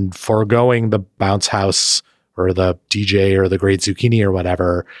and foregoing the bounce house or the DJ or the Great Zucchini or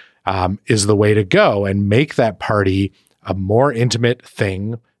whatever is the way to go, and make that party a more intimate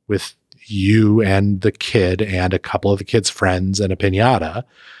thing with you and the kid and a couple of the kid's friends and a piñata,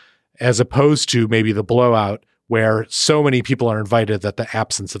 as opposed to maybe the blowout where so many people are invited that the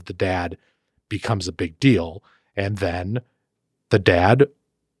absence of the dad becomes a big deal. And then the dad,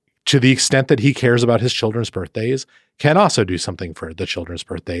 to the extent that he cares about his children's birthdays, can also do something for the children's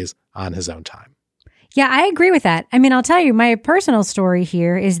birthdays on his own time. Yeah, I agree with that. I mean, I'll tell you, my personal story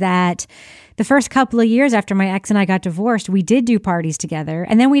here is that the first couple of years after my ex and I got divorced, we did do parties together.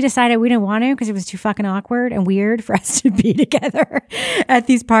 And then we decided we didn't want to because it was too fucking awkward and weird for us to be together at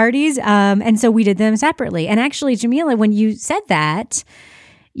these parties. And so we did them separately. And actually, Jamila, when you said that,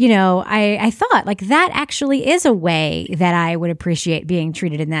 you know, I thought like that actually is a way that I would appreciate being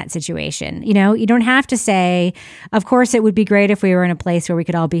treated in that situation. You know, you don't have to say, of course, it would be great if we were in a place where we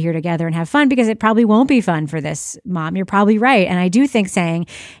could all be here together and have fun, because it probably won't be fun for this mom. You're probably right. And I do think saying,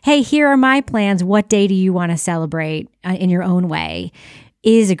 hey, here are my plans. What day do you want to celebrate in your own way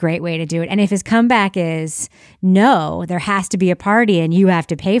is a great way to do it. And if his comeback is, no, there has to be a party and you have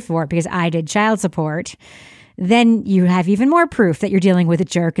to pay for it because I did child support, then you have even more proof that you're dealing with a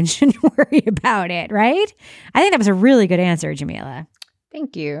jerk and shouldn't worry about it, right? I think that was a really good answer, Jamila.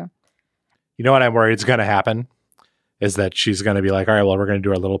 Thank you. You know what I'm worried is going to happen? Is that she's going to be like, all right, well, we're going to do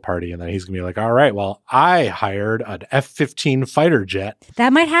our little party. And then he's going to be like, all right, well, I hired an F-15 fighter jet.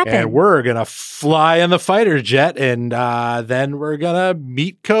 That might happen. And we're going to fly in the fighter jet. And then we're going to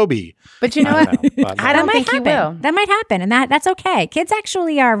meet Kobe. But you know what? I don't think he will. That might happen. And that's okay. Kids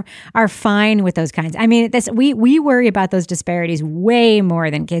actually are fine with those kinds. I mean, we worry about those disparities way more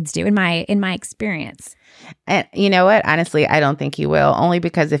than kids do in my experience. And you know what? Honestly, I don't think he will. Only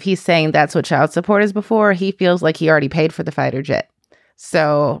because if he's saying that's what child support is before, he feels like he already paid for the fighter jet.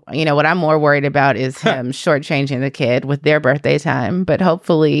 So, you know, what I'm more worried about is him shortchanging the kid with their birthday time. But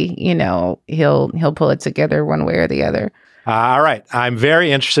hopefully, you know, he'll pull it together one way or the other. All right. I'm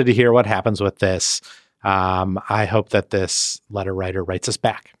very interested to hear what happens with this. I hope that this letter writer writes us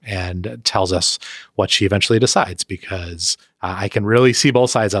back and tells us what she eventually decides, because I can really see both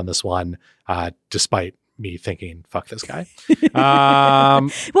sides on this one, despite me thinking, fuck this guy. Well,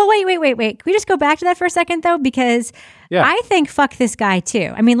 wait. Can we just go back to that for a second, though? Because I think fuck this guy,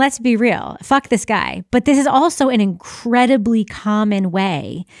 too. I mean, let's be real. Fuck this guy. But this is also an incredibly common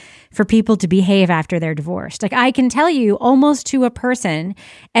way for people to behave after they're divorced. Like, I can tell you almost to a person,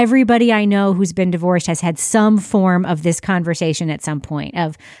 everybody I know who's been divorced has had some form of this conversation at some point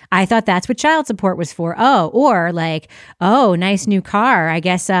of, I thought that's what child support was for. Oh, or like, oh, nice new car. I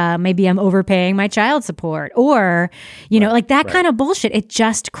guess maybe I'm overpaying my child support. Or, like that kind of bullshit. It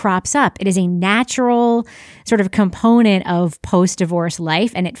just crops up. It is a natural sort of component of post-divorce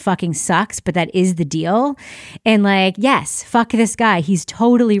life, and it fucking sucks, but that is the deal. And like, yes, fuck this guy. He's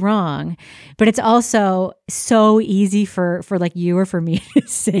totally wrong. But it's also so easy for like you or for me to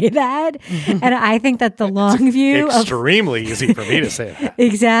say that. And I think that the long view extremely easy for me to say that.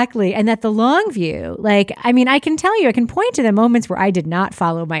 Exactly. And that the long view, like, I mean, I can tell you, I can point to the moments where I did not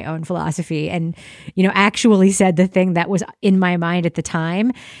follow my own philosophy and, actually said the thing that was in my mind at the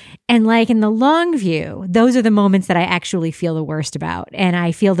time. And like in the long view, those are the moments that I actually feel the worst about. And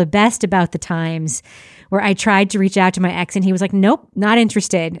I feel the best about the times where I tried to reach out to my ex and he was like, nope, not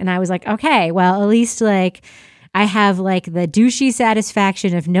interested. And I was like, okay, well, at least like I have like the douchey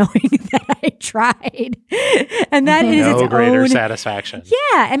satisfaction of knowing that I tried. And that is no its greater own satisfaction.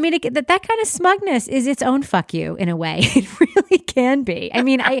 Yeah. I mean, that kind of smugness is its own fuck you in a way. It really can be. I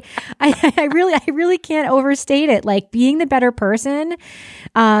mean, I really can't overstate it. Like being the better person,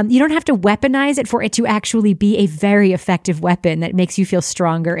 you don't have to weaponize it for it to actually be a very effective weapon that makes you feel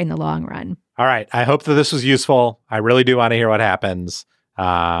stronger in the long run. All right. I hope that this was useful. I really do want to hear what happens.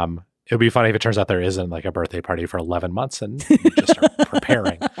 It would be funny if it turns out there isn't like a birthday party for 11 months and you just start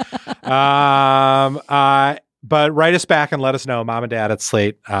preparing. But write us back and let us know,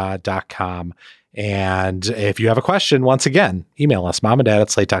 momanddad@slate.com. And if you have a question, once again, email us,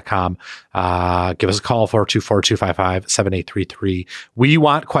 momanddad@slate.com. Give us a call, 424-255-7833. We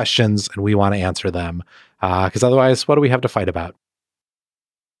want questions and we want to answer them. Because otherwise, what do we have to fight about?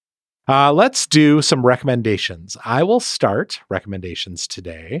 Let's do some recommendations. I will start recommendations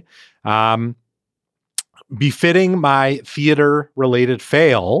today. Befitting my theater-related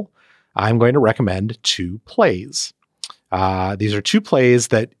fail, I'm going to recommend 2 plays. These are 2 plays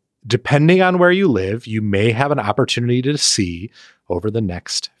that, depending on where you live, you may have an opportunity to see over the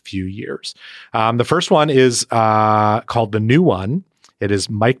next few years. The first one is called The New One. It is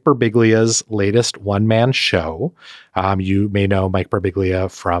Mike Birbiglia's latest one-man show. You may know Mike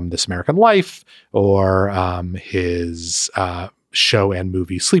Birbiglia from This American Life or his show and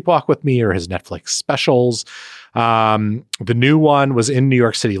movie Sleepwalk with Me or his Netflix specials. The New One was in New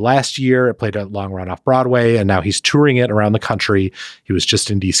York City last year. It played a long run off Broadway, and now he's touring it around the country. He was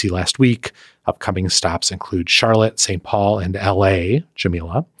just in D.C. last week. Upcoming stops include Charlotte, St. Paul, and L.A.,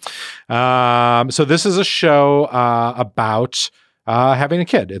 Jamila. So this is a show about having a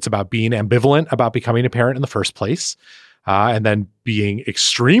kid. It's about being ambivalent about becoming a parent in the first place, and then being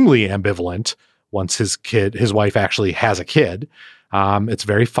extremely ambivalent once his wife actually has a kid. It's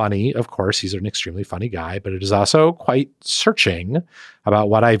very funny. Of course, he's an extremely funny guy, but it is also quite searching about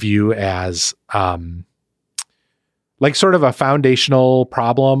what I view as like sort of a foundational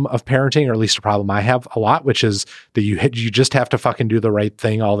problem of parenting, or at least a problem I have a lot, which is that you just have to fucking do the right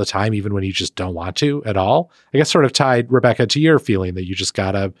thing all the time, even when you just don't want to at all. I guess sort of tied, Rebecca, to your feeling that you just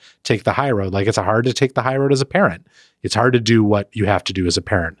gotta take the high road. Like it's hard to take the high road as a parent. It's hard to do what you have to do as a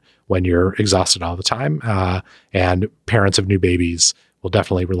parent when you're exhausted all the time. And parents of new babies will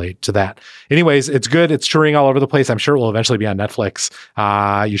definitely relate to that. Anyways, it's good. It's touring all over the place. I'm sure it will eventually be on Netflix.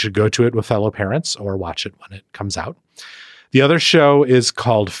 You should go to it with fellow parents or watch it when it comes out. The other show is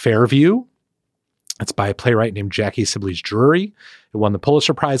called Fairview. It's by a playwright named Jackie Sibley's Drury. It won the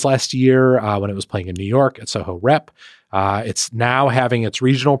Pulitzer Prize last year when it was playing in New York at Soho Rep. It's now having its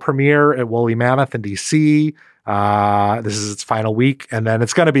regional premiere at Woolly Mammoth in DC. This is its final week, and then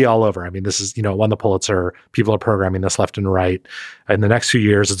it's going to be all over. I mean, this is, it won the Pulitzer. People are programming this left and right. In the next few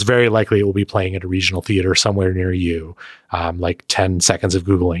years, it's very likely it will be playing at a regional theater somewhere near you. Like 10 seconds of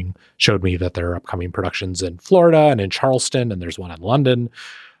Googling showed me that there are upcoming productions in Florida and in Charleston, and there's one in London.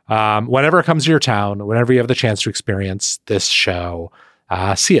 Whenever it comes to your town, whenever you have the chance to experience this show,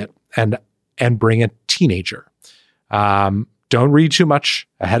 see it and bring a teenager. Don't read too much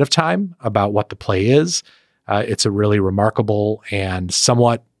ahead of time about what the play is. It's a really remarkable and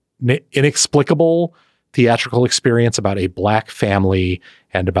somewhat inexplicable theatrical experience about a Black family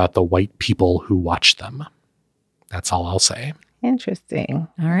and about the white people who watch them. That's all I'll say. Interesting.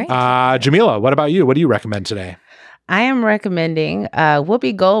 All right. Jamila, what about you? What do you recommend today? I am recommending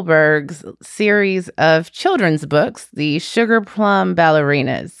Whoopi Goldberg's series of children's books, The Sugar Plum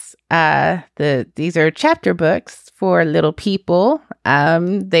Ballerinas. These are chapter books for little people.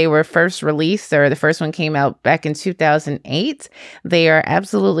 They were first released, or the first one came out back in 2008. They are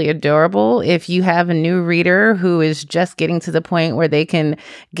absolutely adorable. If you have a new reader who is just getting to the point where they can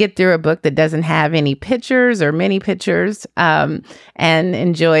get through a book that doesn't have any pictures or many pictures, and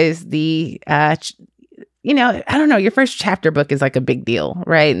enjoys the I don't know, your first chapter book is like a big deal,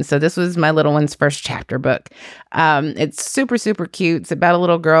 right? And so this was my little one's first chapter book. It's super, super cute. It's about a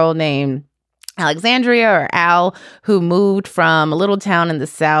little girl named Alexandria, or Al, who moved from a little town in the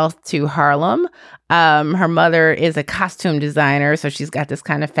South to Harlem. Her mother is a costume designer, so she's got this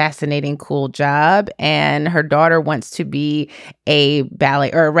kind of fascinating, cool job. And her daughter wants to be a ballet,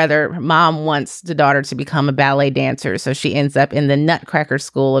 or rather, mom wants the daughter to become a ballet dancer. So she ends up in the Nutcracker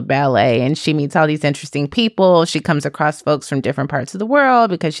School of Ballet, and she meets all these interesting people. She comes across folks from different parts of the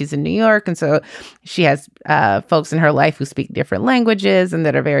world because she's in New York. And so she has folks in her life who speak different languages and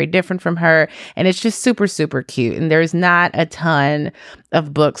that are very different from her. And it's just super, super cute. And there's not a ton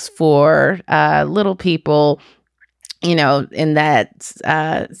of books for little people, in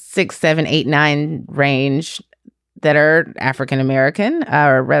that 6, 7, 8, 9 range that are African American,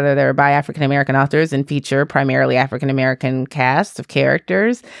 or rather they're by African American authors and feature primarily African American casts of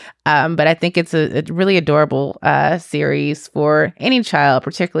characters. But I think it's a really adorable series for any child,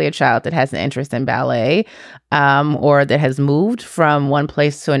 particularly a child that has an interest in ballet, or that has moved from one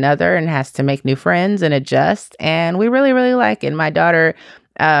place to another and has to make new friends and adjust. And we really, really like it. My daughter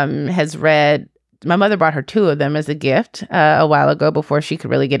has read. My mother bought her 2 of them as a gift a while ago before she could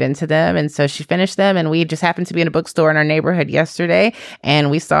really get into them. And so she finished them, and we just happened to be in a bookstore in our neighborhood yesterday,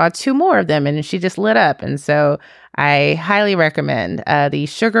 and we saw 2 more of them, and she just lit up. And so I highly recommend the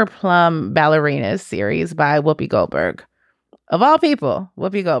Sugar Plum Ballerinas series by Whoopi Goldberg. Of all people,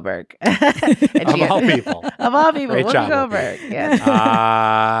 Whoopi Goldberg. Of all people. Of all people, Great Whoopi job, Goldberg. Yes.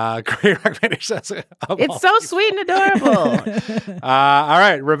 Great recommendation. It's so sweet and adorable. All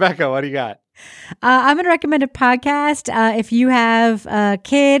right, Rebecca, what do you got? I'm going to recommend a podcast. If you have a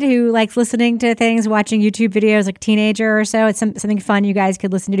kid who likes listening to things, watching YouTube videos, like a teenager or so, it's something fun you guys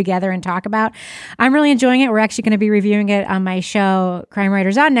could listen to together and talk about. I'm really enjoying it. We're actually going to be reviewing it on my show, Crime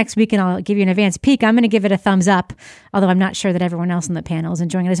Writers On, next week, and I'll give you an advance peek. I'm going to give it a thumbs up, although I'm not sure that everyone else on the panel is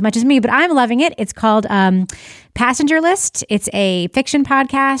enjoying it as much as me, but I'm loving it. It's called Passenger List. It's a fiction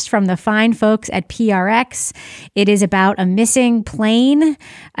podcast from the fine folks at PRX. It is about a missing plane,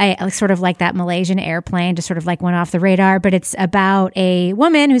 sort of like that Malaysian airplane, just sort of like went off the radar, but it's about a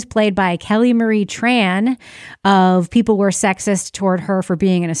woman who's played by Kelly Marie Tran of People Were Sexist Toward Her for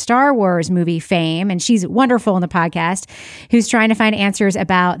being in a Star Wars movie fame, and she's wonderful in the podcast, who's trying to find answers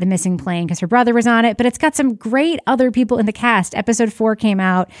about the missing plane because her brother was on it, but it's got some great other people in the cast. Episode 4 came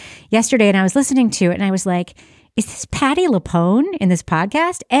out yesterday, and I was listening to it, and I was like, is this Patti LuPone in this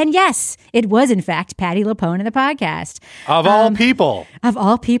podcast? And yes, it was in fact Patti LuPone in the podcast. Of all people. Of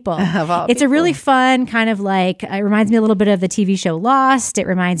all people. It's a really fun kind of like, it reminds me a little bit of the TV show Lost. It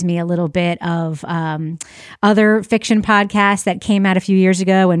reminds me a little bit of other fiction podcasts that came out a few years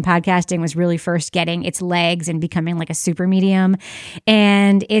ago when podcasting was really first getting its legs and becoming like a super medium.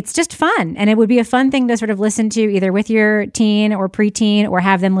 And it's just fun. And it would be a fun thing to sort of listen to either with your teen or preteen, or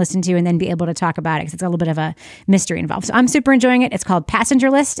have them listen to and then be able to talk about it, because it's a little bit of a mystery involved. So I'm super enjoying it. It's called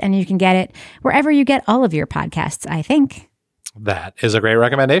Passenger List, and you can get it wherever you get all of your podcasts, I think. That is a great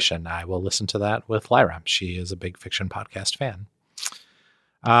recommendation. I will listen to that with Lyra. She is a big fiction podcast fan.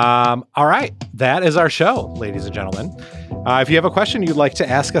 All right. That is our show, ladies and gentlemen. If you have a question you'd like to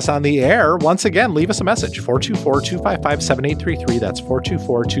ask us on the air, once again, leave us a message, 424-255-7833. That's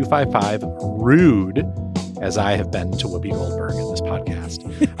 424-255-RUDE, as I have been to Whoopi Goldberg in this podcast.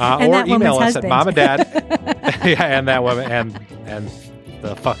 Or email us at mom and dad. Yeah, and that woman, and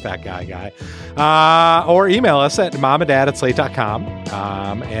the fuck that guy. Or email us at momanddad@slate.com.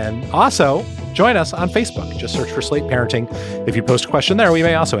 And also join us on Facebook. Just search for Slate Parenting. If you post a question there, we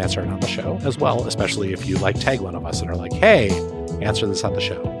may also answer it on the show as well, especially if you tag one of us and are like, hey, answer this on the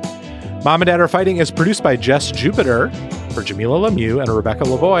show. Mom and Dad Are Fighting is produced by Jess Jupiter. For Jamila Lemieux and Rebecca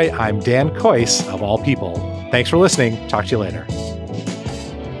Lavoie, I'm Dan Kois, of all people. Thanks for listening. Talk to you later.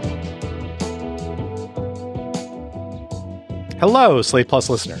 Hello, Slate Plus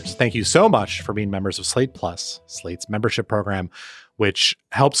listeners. Thank you so much for being members of Slate Plus, Slate's membership program, which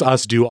helps us do